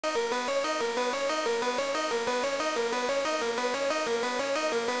Exchange.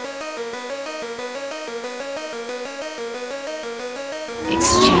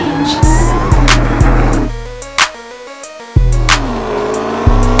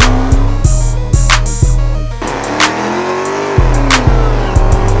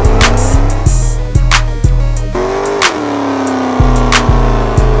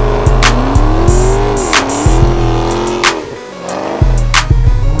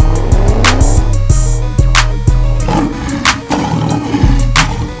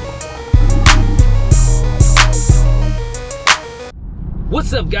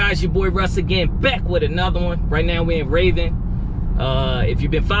 What's up, guys? Your boy Russ again, back with another one. Right now we're in Raven. If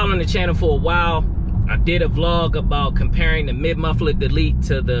you've been following the channel for a while, I did a vlog about comparing the mid-muffler delete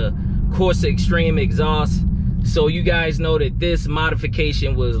to the Corsa Extreme exhaust. So you guys know that this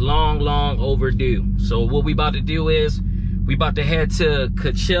modification was long overdue. So what we about to do is we about to head to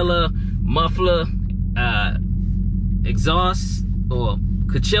Coachella Muffler Exhaust, or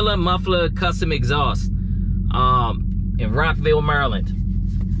Coachella Muffler Custom Exhaust in Rockville, Maryland.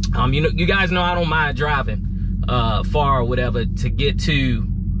 You guys know I don't mind driving far or whatever to get to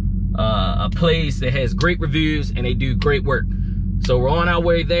a place that has great reviews and they do great work. So we're on our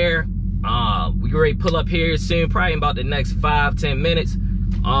way there. We ready to pull up here soon, probably in about the next 5-10 minutes.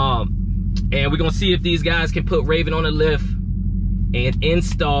 And we're gonna see if these guys can put Raven on the lift and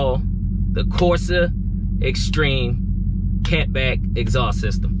install the Corsa Extreme Catback exhaust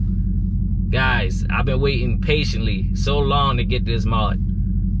system. Guys, I've been waiting patiently so long to get this mod.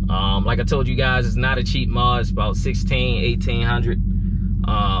 Like I told you guys, it's not a cheap mod. It's about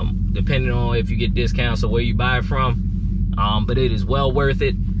 $1,600, depending on if you get discounts or where you buy it from. But it is well worth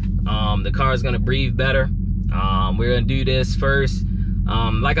it. The car is gonna breathe better. We're gonna do this first.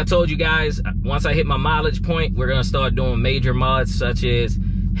 Like I told you guys, once I hit my mileage point, we're gonna start doing major mods such as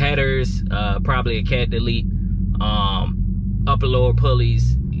headers, probably a cat delete, upper lower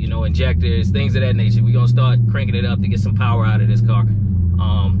pulleys, you know, injectors, things of that nature. We're gonna start cranking it up to get some power out of this car.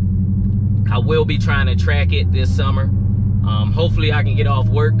 I will be trying to track it this summer. Hopefully I can get off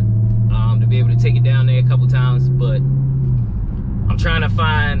work to be able to take it down there a couple times, but I'm trying to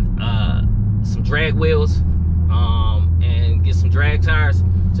find some drag wheels and get some drag tires,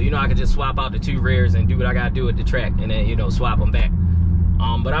 so you know I can just swap out the two rears and do what I gotta do at the track, and then, you know, swap them back.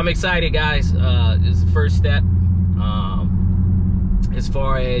 But I'm excited, guys. This is the first step as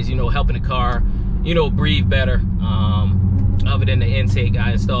far as, you know, helping the car, you know, breathe better. Other than the intake,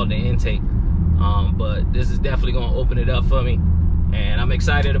 I installed the intake, but this is definitely gonna open it up for me, and I'm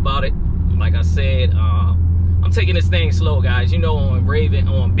excited about it. Like I said, I'm taking this thing slow, guys. You know, on Raven,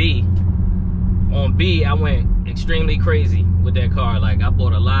 on B, I went extremely crazy with that car. Like, I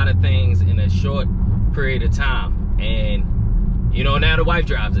bought a lot of things in a short period of time, and you know, now the wife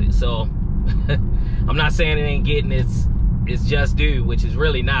drives it. So I'm not saying it ain't getting its just due, which is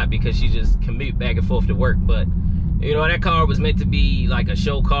really not, because she just commute back and forth to work. But you know, that car was meant to be like a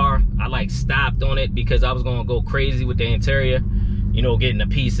show car. I like stopped on it because I was gonna go crazy with the interior, you know, getting the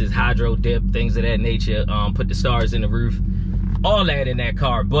pieces, hydro dip, things of that nature, put the stars in the roof, all that in that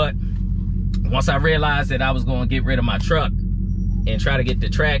car. But once I realized that I was gonna get rid of my truck and try to get the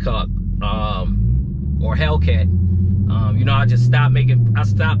Trackhawk or Hellcat, you know, I stopped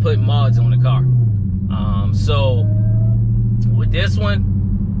putting mods on the car. So with this one,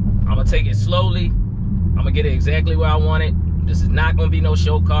 I'm gonna take it slowly. I'm gonna get it exactly where I want it. This is not gonna be no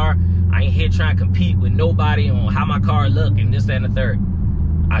show car. I ain't here trying to compete with nobody on how my car look and this, that, and the third.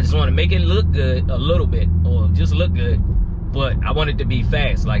 I just want to make it look good a little bit, or just look good, but I want it to be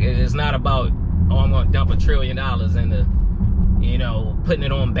fast. Like, it's not about, oh, I'm gonna dump $1 trillion into, you know, putting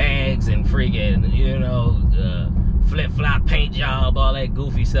it on bags and freaking, you know, flip-flop paint job, all that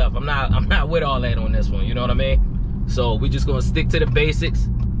goofy stuff. I'm not with all that on this one, you know what I mean? So we just gonna stick to the basics.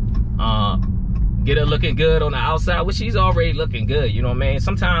 Get her looking good on the outside, which she's already looking good, you know what I mean?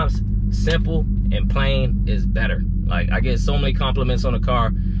 Sometimes simple and plain is better. Like, I get so many compliments on the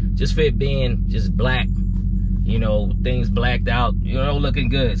car just for it being just black, you know, things blacked out, you know, looking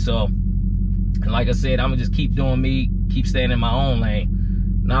good. So, and like I said, I'm gonna just keep doing me, keep staying in my own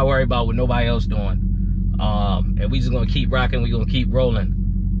lane, not worry about what nobody else doing. And we just gonna keep rocking, we gonna keep rolling.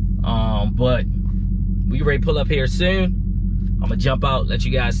 But we ready to pull up here soon. I'm gonna jump out, let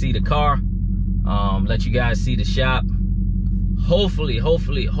you guys see the car, let you guys see the shop. Hopefully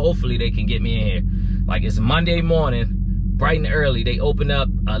they can get me in here. Like, it's Monday morning, bright and early. They opened up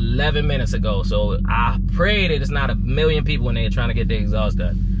 11 minutes ago, so I pray that it's not a million people in there trying to get the exhaust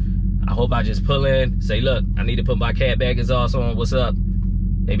done. I hope I just pull in, say, look, I need to put my Catback exhaust on, what's up?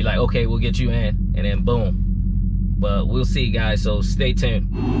 They be like, okay, we'll get you in, and then boom. but we'll see, guys, so stay tuned.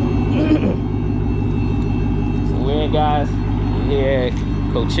 So we're in, guys. We're here at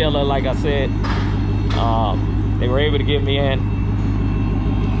Coachella, like I said. They were able to get me in.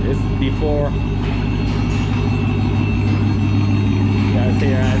 This is before. You guys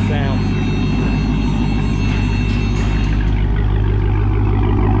hear how it sounds?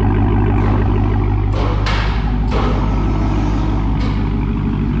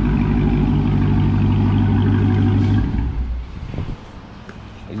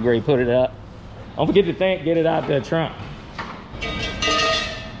 Great, put it up. Don't forget to get it out the trunk.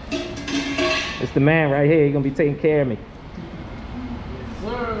 It's the man right here. He's gonna be taking care of me.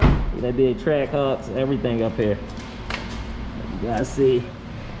 They did track hawks, everything up here. You guys see.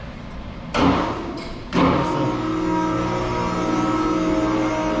 I'm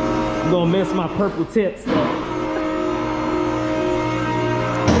gonna miss my purple tips though.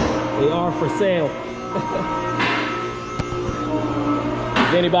 They are for sale.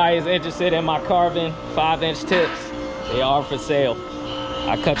 If anybody is interested in my carbon 5-inch tips, they are for sale.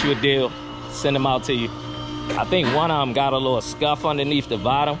 I cut you a deal, send them out to you. I think one of them got a little scuff underneath the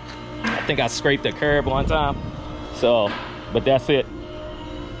bottom. I think I scraped the curb one time. So, but that's it.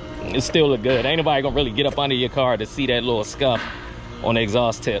 It still look good. Ain't nobody gonna really get up under your car to see that little scuff on the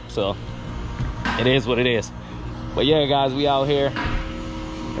exhaust tip. So it is what it is. But yeah, guys, we out here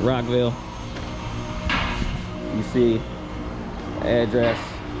in Rockville. You see address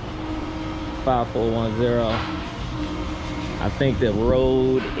 5410. I think the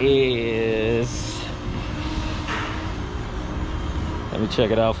road is, let me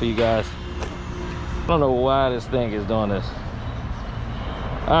check it out for you guys. I don't know why this thing is doing this.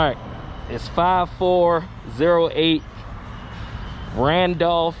 All right, it's 5408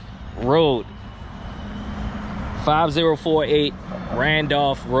 Randolph Road. 5048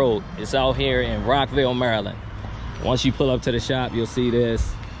 Randolph Road. It's out here in Rockville, Maryland. Once you pull up to the shop, you'll see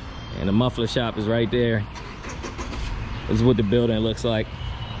this, and the muffler shop is right there. This is what the building looks like.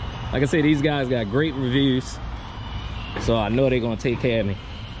 Like I said, these guys got great reviews, so I know they're gonna take care of me.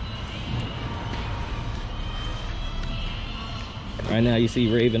 Right now you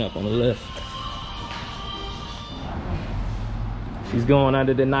see Raven up on the lift. She's going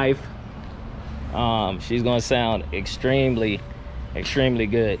under the knife. She's gonna sound extremely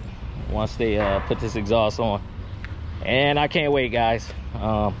good once they put this exhaust on. And I can't wait, guys.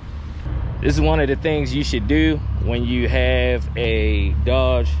 This is one of the things you should do when you have a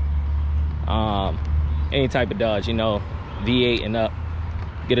Dodge, any type of Dodge, you know, V8 and up.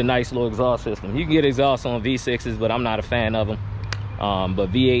 Get a nice little exhaust system. You can get exhaust on V6s, but I'm not a fan of them.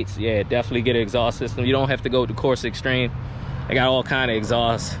 But V8s, yeah, definitely get an exhaust system. You don't have to go to Corsa Extreme. They got all kind of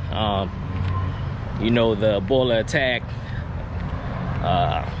exhausts. You know, the boiler attack,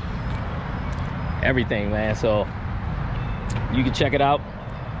 everything, man. So you can check it out.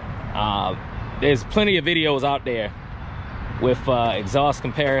 There's plenty of videos out there with exhaust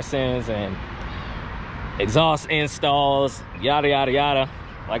comparisons and exhaust installs, yada yada yada.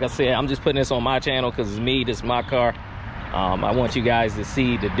 Like I said, I'm just putting this on my channel because it's me, this is my car. I want you guys to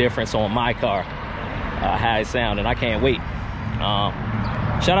see the difference on my car, how it sounds, and I can't wait.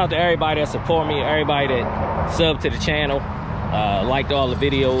 Shout out to everybody that support me, everybody that sub to the channel, liked all the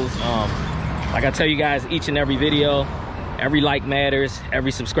videos. Like I tell you guys, each and every video, every like matters,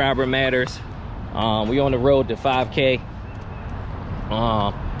 every subscriber matters. We on the road to 5K,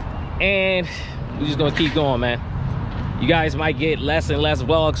 and we're just gonna keep going, man. You guys might get less and less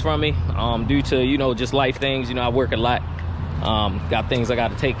vlogs from me due to, you know, just life things. You know, I work a lot, got things I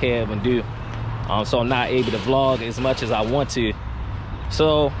got to take care of and do, so I'm not able to vlog as much as I want to.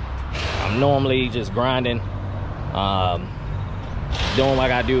 So I'm normally just grinding, doing what I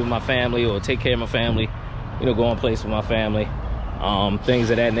gotta do with my family or take care of my family, you know, going place with my family, things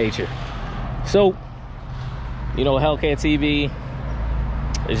of that nature. So, you know, Hellcat TV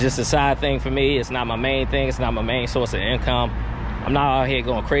is just a side thing for me. It's not my main thing. It's not my main source of income. I'm not out here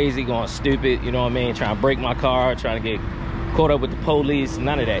going crazy, going stupid, you know what I mean, trying to break my car, trying to get caught up with the police,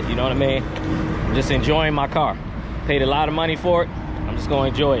 none of that, you know what I mean? I'm just enjoying my car. Paid a lot of money for it. I'm just gonna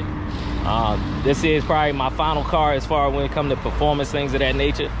enjoy it. This is probably my final car as far as when it comes to performance, things of that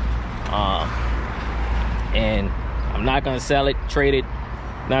nature. And I'm not gonna sell it, trade it,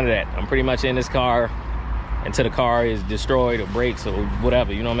 none of that. I'm pretty much in this car until the car is destroyed or breaks or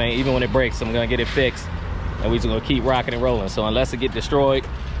whatever, you know what I mean? Even when it breaks, I'm gonna get it fixed, and we're just gonna keep rocking and rolling. So unless it get destroyed,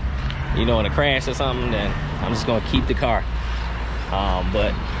 you know, in a crash or something, then I'm just gonna keep the car.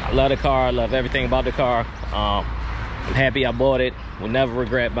 But I love the car, I love everything about the car. I'm happy I bought it. Will never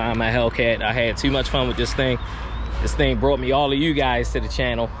regret buying my Hellcat. I had too much fun with this thing. This thing brought me all of you guys to the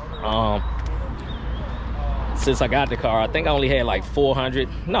channel. since I got the car. I think I only had like 400.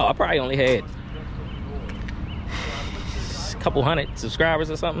 No, I probably only had a couple hundred subscribers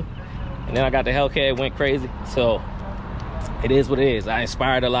or something. And then I got the Hellcat, went crazy. So it is what it is. I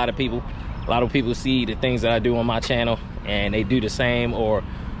inspired a lot of people. A lot of people see the things that I do on my channel and they do the same, or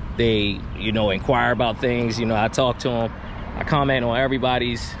they, you know, inquire about things. You know, I talk to them. I comment on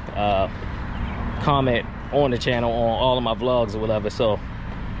everybody's comment on the channel, on all of my vlogs or whatever. So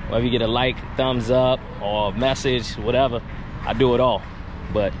whether you get a like, thumbs up, or message, whatever, I do it all.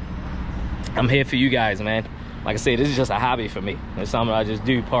 But I'm here for you guys, man. Like I said, this is just a hobby for me. It's something I just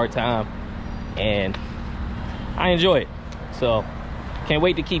do part-time, and I enjoy it. So can't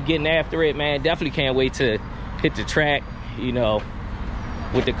wait to keep getting after it, man. Definitely can't wait to hit the track, you know,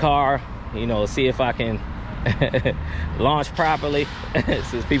 with the car, you know, see if I can launch properly,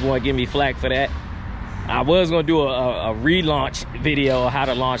 since people want to give me flack for that. I was gonna do a relaunch video of how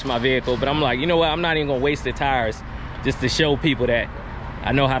to launch my vehicle, but I'm like, you know what, I'm not even gonna waste the tires just to show people that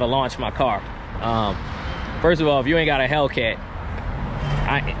I know how to launch my car. First of all, if you ain't got a Hellcat,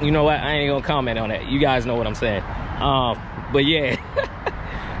 you know what, I ain't gonna comment on that. You guys know what I'm saying. But yeah,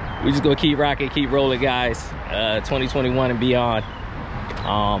 we just gonna keep rocking, keep rolling, guys. 2021 and beyond.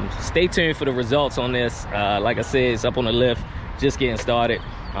 Stay tuned for the results on this. Like I said, it's up on the lift, just getting started.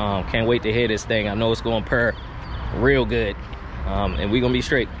 Can't wait to hear this thing. I know it's going purr real good, and we're gonna be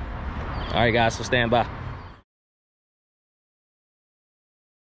straight. All right, guys, so stand by.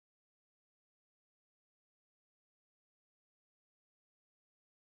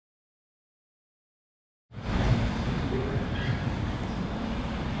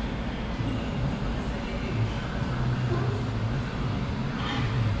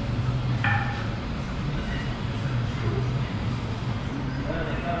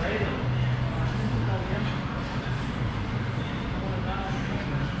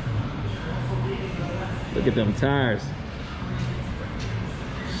 Look at them tires.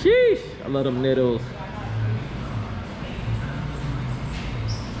 Sheesh, I love them niddles.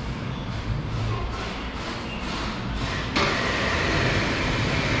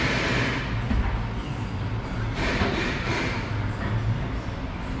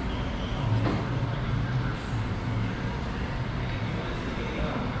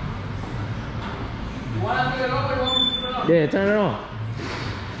 Yeah, turn it on.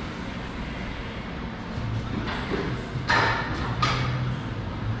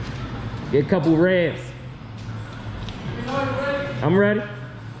 Get a couple revs. I'm ready.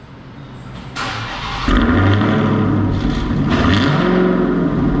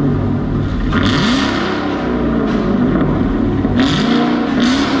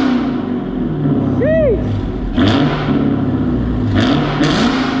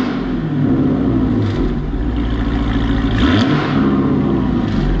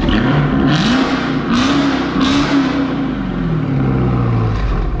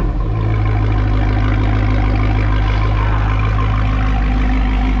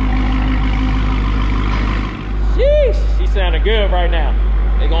 Sounding good right now.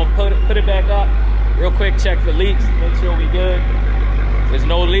 They're gonna put it back up real quick, check for leaks, make sure we good. If there's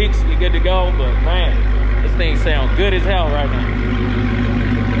no leaks, we good to go. But man, this thing sounds good as hell right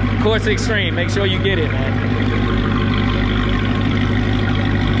now. Corsa Extreme, make sure you get it, man.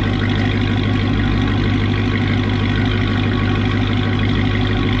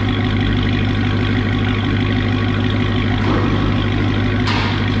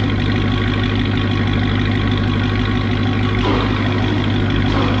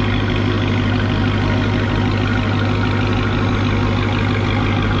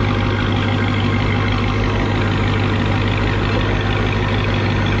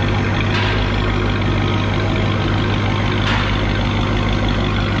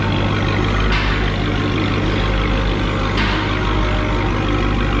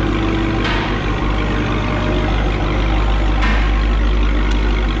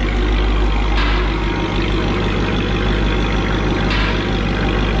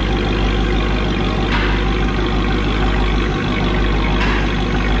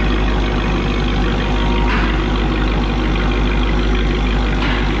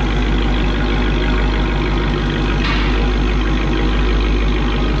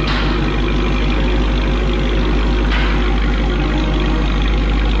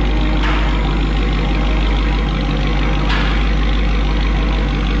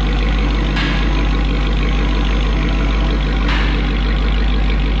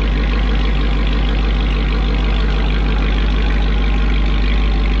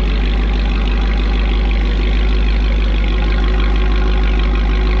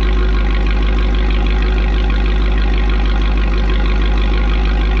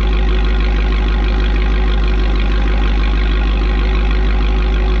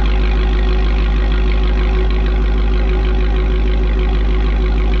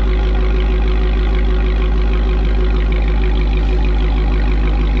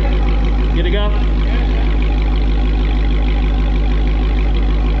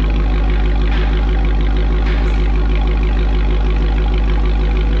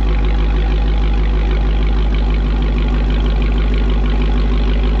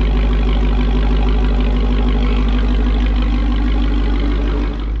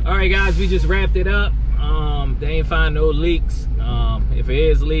 right, guys, we just wrapped it up. They ain't find no leaks. If it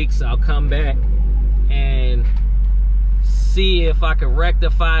is leaks, I'll come back and see if I can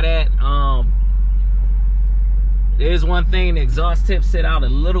rectify that. There's one thing, the exhaust tips sit out a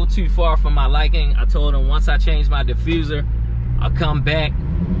little too far for my liking. I told them once I change my diffuser, I'll come back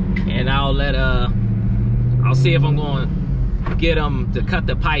and I'll see if I'm going to get them to cut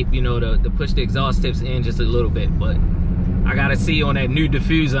the pipe, you know, to push the exhaust tips in just a little bit. But I gotta see on that new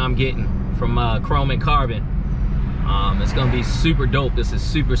diffuser I'm getting from Chrome and Carbon. It's gonna be super dope. This is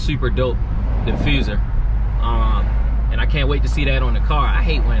super dope diffuser. And I can't wait to see that on the car. I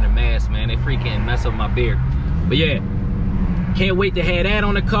hate wearing a mask, man. They freaking mess up my beard. But yeah, can't wait to have that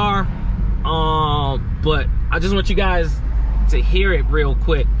on the car. But I just want you guys to hear it real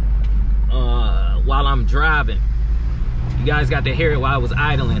quick while I'm driving. You guys got to hear it while I was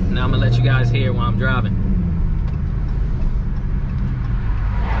idling. Now I'm gonna let you guys hear it while I'm driving.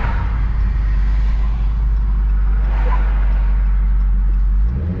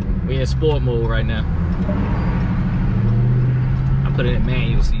 We're in sport mode right now. I put it in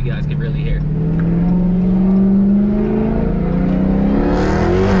manual so you guys can really hear.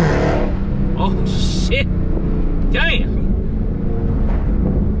 Oh shit! Damn!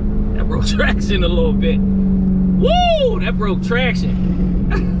 That broke traction a little bit. Woo! That broke traction.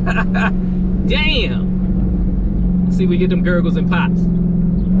 Damn! Let's see if we get them gurgles and pops.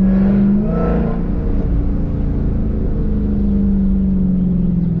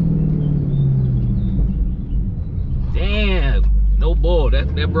 No bull,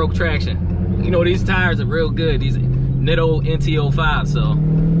 that broke traction. You know, these tires are real good, these Nitto NT05, so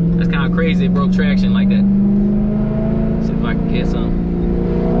that's kind of crazy it broke traction like that. Let's see if I can get some.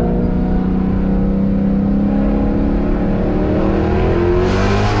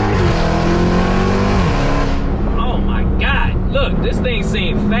 Oh my God, look, this thing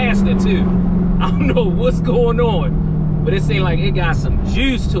seems faster too. I don't know what's going on, but it seems like it got some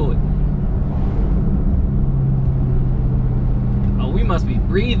juice to it. We must be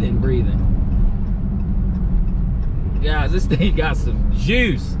breathing. Guys, this thing got some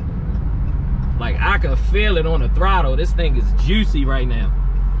juice. Like, I can feel it on the throttle. This thing is juicy right now.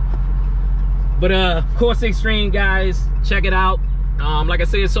 But Corsa Extreme, guys, check it out. Like I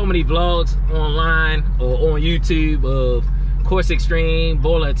said, so many vlogs online or on YouTube of Corsa Extreme,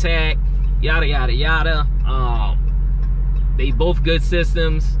 Boiler Attack, yada yada. They both good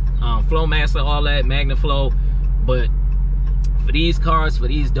systems. Flowmaster, all that, MagnaFlow. But for these cars, for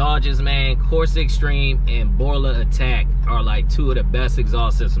these Dodges, man, Corsa Extreme and Boiler Attack are like two of the best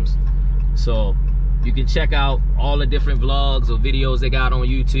exhaust systems. So you can check out all the different vlogs or videos they got on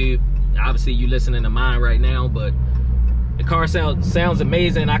YouTube. Obviously you listening to mine right now, but the car sounds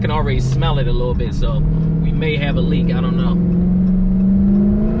amazing. I can already smell it a little bit, so we may have a leak, I don't know.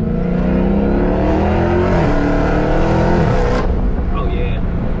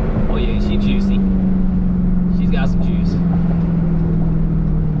 Oh yeah, she juicy. She's got some juice.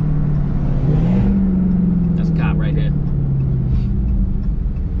 Right there.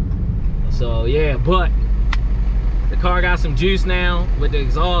 So yeah, but the car got some juice now with the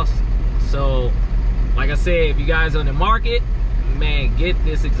exhaust. So like I said, if you guys are in the market, man, get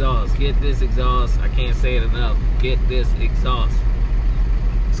this exhaust. Get this exhaust. I can't say it enough. Get this exhaust.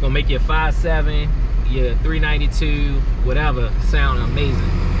 It's gonna make your 5.7, your 392, whatever, sound amazing.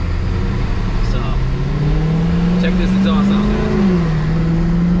 So check this exhaust out, guys.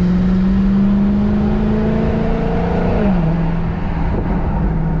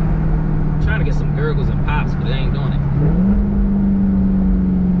 Get some gurgles and pops, but it ain't doing it.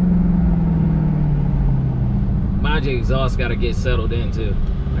 Mind you, exhaust gotta get settled in too.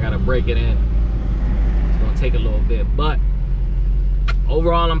 I gotta break it in. It's gonna take a little bit, but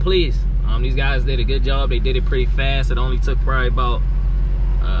overall I'm pleased. These guys did a good job. They did it pretty fast. It only took probably about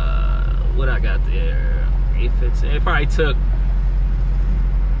what I got there, 8:15. It probably took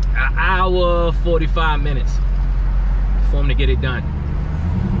an hour 45 minutes for them to get it done.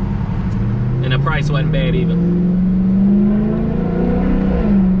 And the price wasn't bad either.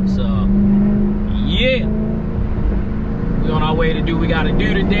 So, yeah. We're on our way to do what we gotta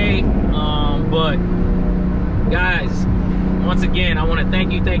do today. But, guys, once again, I wanna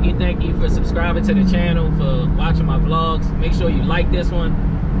thank you for subscribing to the channel, for watching my vlogs. Make sure you like this one.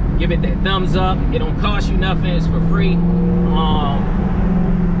 Give it that thumbs up. It don't cost you nothing, it's for free.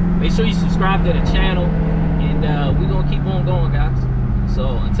 Make sure you subscribe to the channel. And we're gonna keep on going, guys.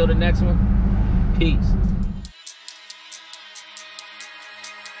 So, until the next one. Peace.